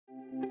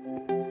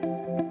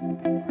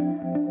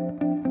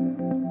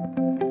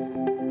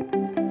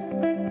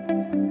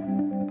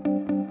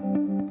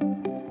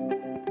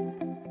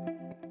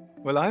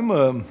Well, I'm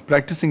a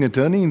practicing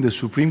attorney in the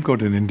Supreme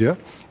Court in India,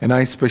 and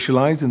I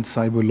specialize in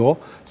cyber law,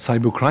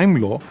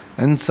 cybercrime law,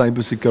 and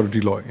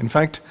cybersecurity law. In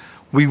fact,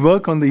 we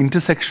work on the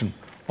intersection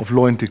of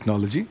law and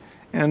technology,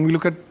 and we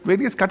look at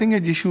various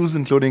cutting-edge issues,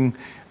 including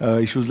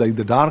issues like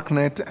the dark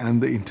net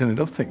and the Internet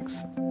of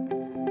Things.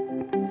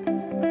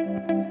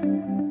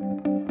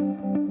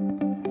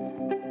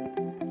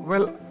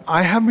 Well,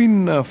 I have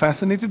been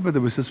fascinated by the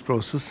WSIS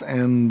process,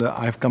 and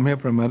I've come here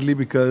primarily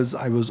because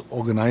I was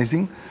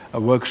organizing a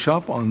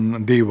workshop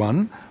on day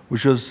one,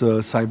 which was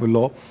Cyber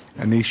Law,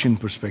 an Asian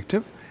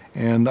Perspective.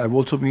 And I've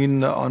also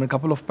been on a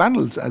couple of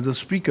panels as a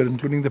speaker,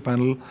 including the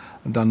panel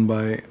done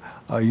by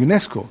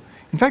UNESCO.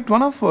 In fact,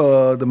 one of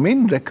the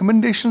main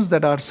recommendations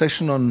that our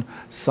session on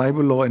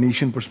Cyber Law, an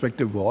Asian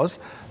Perspective was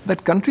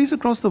that countries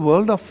across the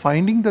world are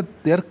finding that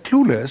they're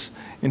clueless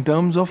in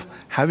terms of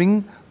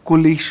having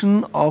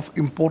collation of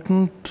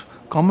important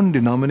common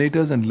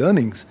denominators and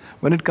learnings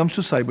when it comes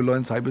to cyber law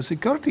and cyber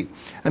security.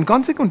 And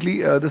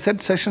consequently, the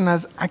said session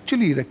has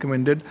actually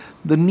recommended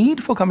the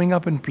need for coming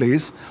up in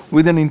place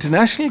with an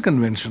international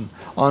convention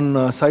on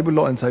cyber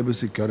law and cyber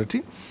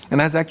security, and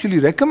has actually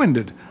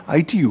recommended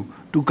ITU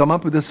to come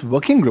up with this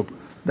working group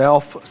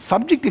of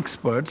subject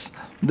experts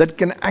that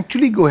can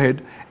actually go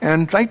ahead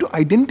and try to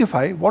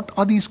identify what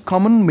are these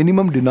common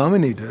minimum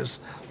denominators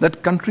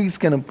that countries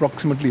can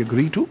approximately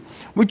agree to,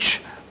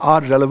 which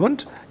are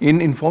relevant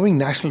in informing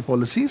national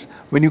policies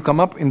when you come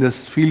up in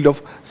this field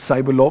of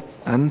cyber law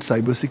and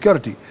cyber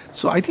security.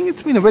 So I think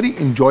it's been a very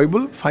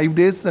enjoyable 5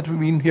 days that we've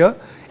been here.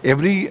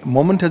 Every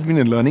moment has been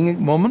a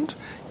learning moment.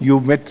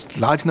 You've met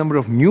large number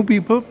of new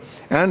people,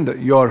 and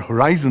your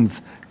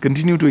horizons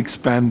continue to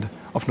expand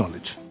of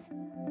knowledge.